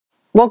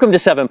Welcome to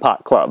 7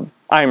 Pot Club.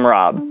 I'm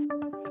Rob.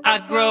 I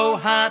grow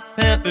hot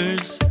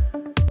peppers.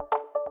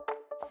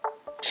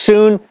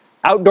 Soon,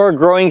 outdoor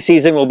growing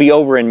season will be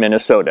over in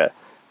Minnesota.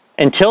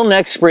 Until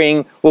next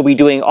spring, we'll be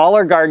doing all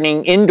our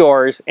gardening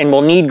indoors and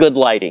we'll need good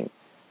lighting.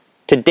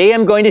 Today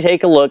I'm going to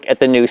take a look at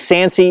the new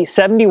SANSI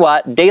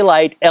 70W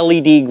Daylight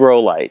LED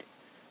Grow Light.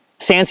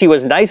 SANSI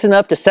was nice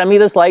enough to send me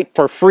this light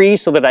for free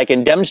so that I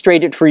can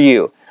demonstrate it for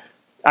you.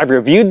 I've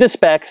reviewed the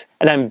specs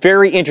and I'm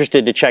very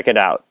interested to check it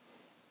out.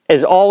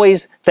 As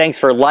always, thanks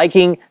for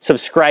liking,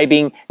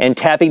 subscribing, and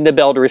tapping the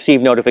bell to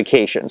receive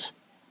notifications.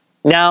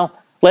 Now,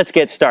 let's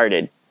get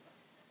started.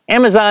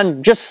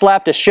 Amazon just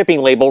slapped a shipping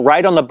label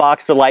right on the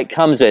box the light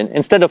comes in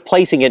instead of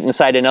placing it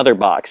inside another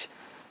box.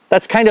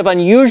 That's kind of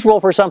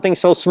unusual for something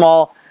so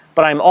small,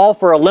 but I'm all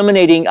for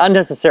eliminating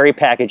unnecessary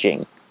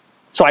packaging.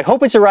 So I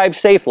hope it's arrived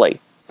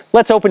safely.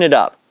 Let's open it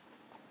up.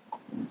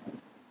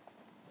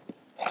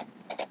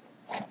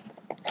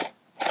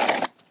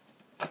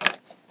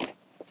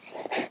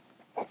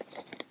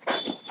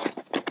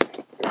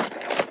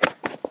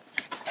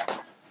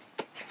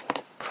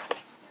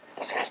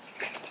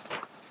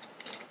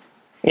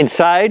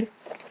 Inside,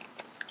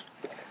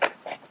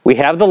 we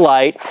have the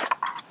light,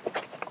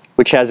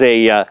 which has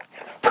a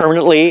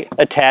permanently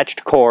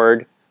attached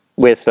cord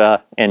with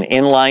an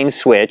inline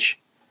switch.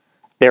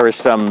 There is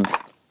some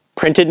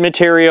printed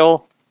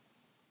material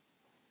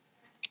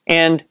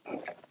and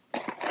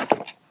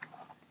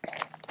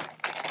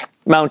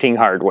mounting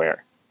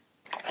hardware.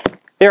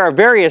 There are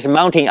various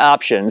mounting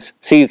options,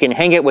 so you can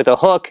hang it with a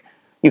hook,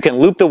 you can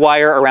loop the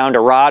wire around a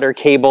rod or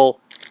cable,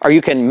 or you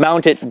can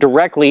mount it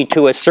directly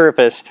to a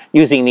surface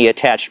using the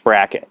attached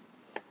bracket.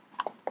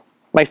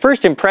 My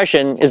first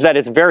impression is that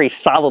it's very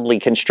solidly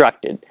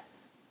constructed.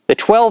 The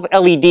 12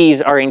 LEDs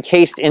are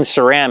encased in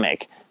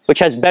ceramic, which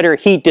has better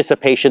heat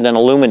dissipation than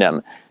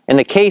aluminum, and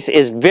the case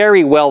is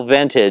very well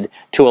vented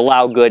to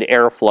allow good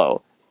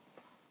airflow.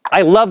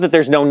 I love that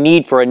there's no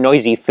need for a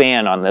noisy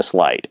fan on this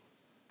light.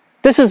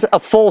 This is a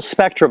full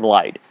spectrum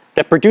light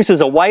that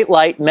produces a white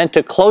light meant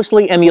to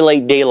closely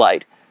emulate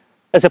daylight,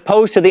 as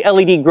opposed to the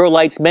LED grow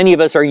lights many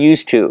of us are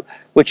used to,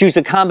 which use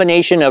a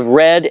combination of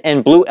red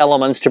and blue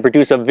elements to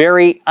produce a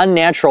very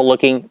unnatural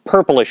looking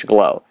purplish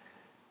glow.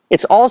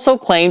 It's also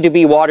claimed to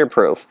be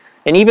waterproof,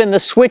 and even the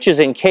switch is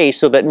encased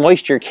so that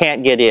moisture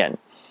can't get in.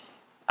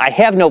 I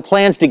have no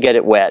plans to get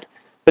it wet,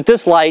 but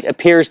this light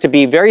appears to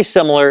be very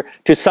similar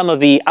to some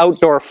of the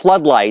outdoor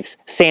floodlights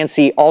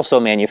SANSI also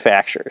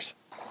manufactures.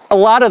 A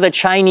lot of the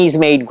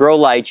Chinese-made grow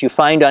lights you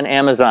find on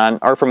Amazon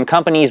are from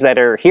companies that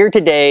are here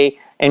today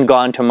and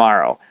gone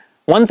tomorrow.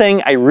 One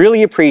thing I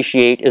really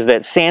appreciate is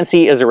that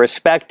SANSI is a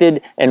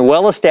respected and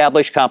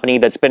well-established company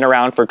that's been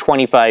around for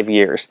 25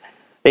 years.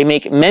 They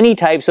make many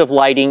types of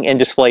lighting and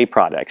display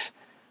products.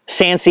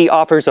 SANSI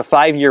offers a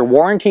 5-year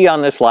warranty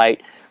on this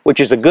light, which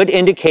is a good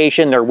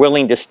indication they're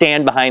willing to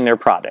stand behind their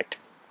product.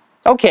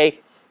 Okay,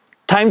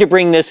 time to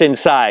bring this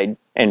inside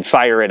and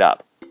fire it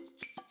up.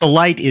 The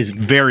light is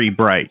very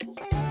bright.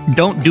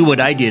 Don't do what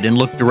I did and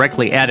look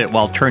directly at it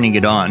while turning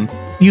it on.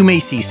 You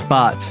may see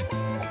spots.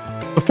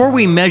 Before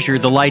we measure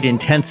the light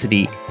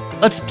intensity,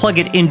 let's plug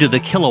it into the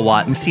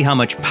kilowatt and see how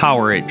much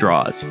power it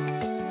draws.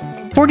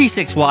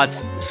 46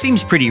 watts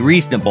seems pretty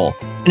reasonable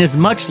and is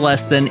much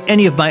less than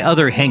any of my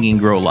other hanging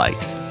grow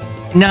lights.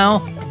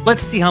 Now,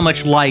 let's see how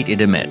much light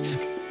it emits.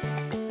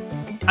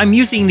 I'm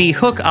using the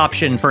hook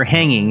option for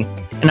hanging,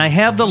 and I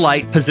have the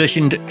light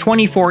positioned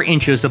 24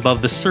 inches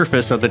above the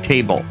surface of the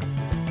table.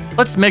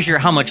 Let's measure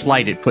how much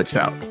light it puts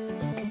out.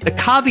 The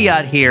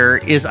caveat here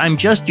is I'm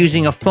just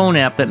using a phone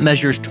app that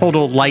measures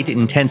total light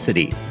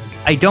intensity.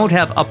 I don't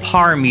have a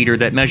PAR meter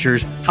that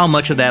measures how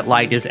much of that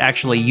light is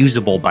actually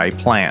usable by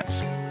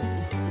plants.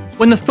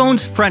 When the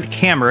phone's front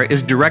camera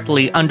is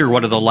directly under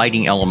one of the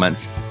lighting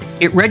elements,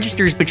 it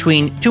registers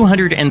between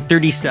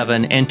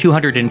 237 and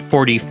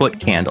 240 foot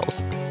candles.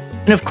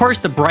 And of course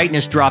the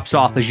brightness drops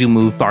off as you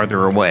move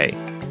farther away.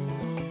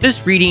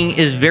 This reading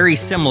is very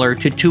similar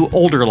to two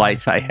older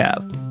lights I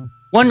have.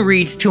 One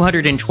reads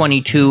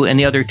 222 and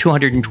the other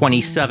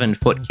 227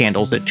 foot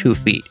candles at 2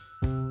 feet.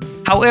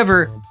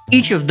 However,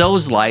 each of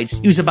those lights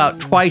use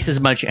about twice as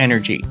much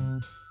energy.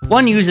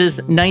 One uses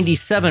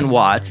 97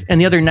 watts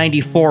and the other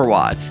 94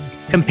 watts,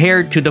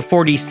 compared to the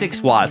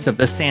 46 watts of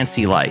the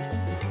SANSI light.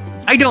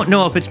 I don't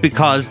know if it's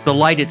because the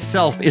light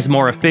itself is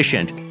more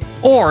efficient,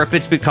 or if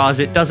it's because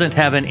it doesn't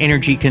have an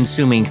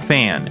energy-consuming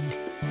fan.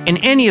 In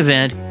any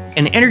event,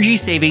 an energy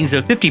savings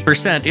of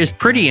 50% is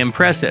pretty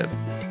impressive.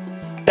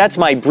 That's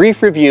my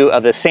brief review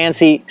of the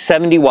SANSI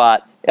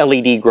 70W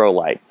LED grow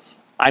light.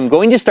 I'm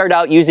going to start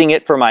out using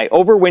it for my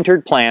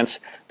overwintered plants,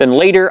 then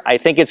later I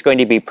think it's going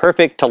to be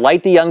perfect to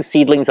light the young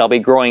seedlings I'll be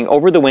growing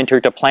over the winter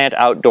to plant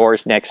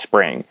outdoors next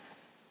spring.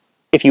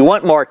 If you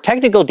want more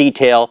technical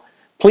detail,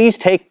 please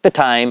take the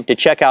time to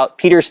check out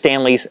Peter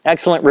Stanley's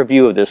excellent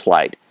review of this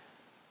light.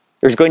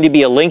 There's going to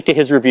be a link to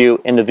his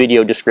review in the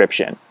video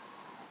description.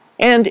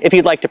 And if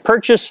you'd like to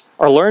purchase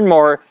or learn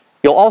more,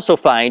 you'll also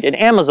find an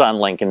Amazon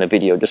link in the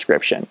video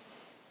description.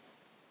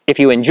 If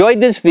you enjoyed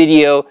this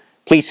video,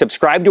 Please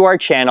subscribe to our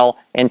channel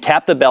and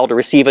tap the bell to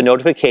receive a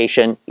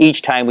notification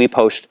each time we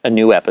post a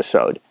new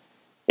episode.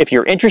 If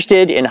you're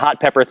interested in hot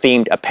pepper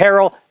themed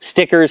apparel,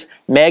 stickers,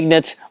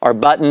 magnets, or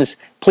buttons,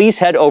 please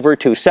head over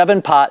to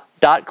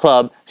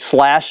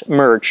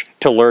 7pot.club/merch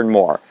to learn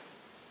more.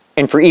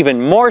 And for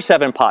even more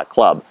 7pot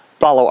Club,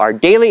 follow our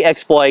daily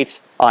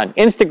exploits on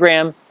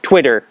Instagram,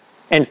 Twitter,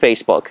 and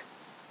Facebook.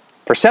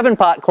 For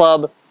 7pot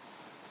Club,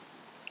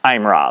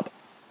 I'm Rob.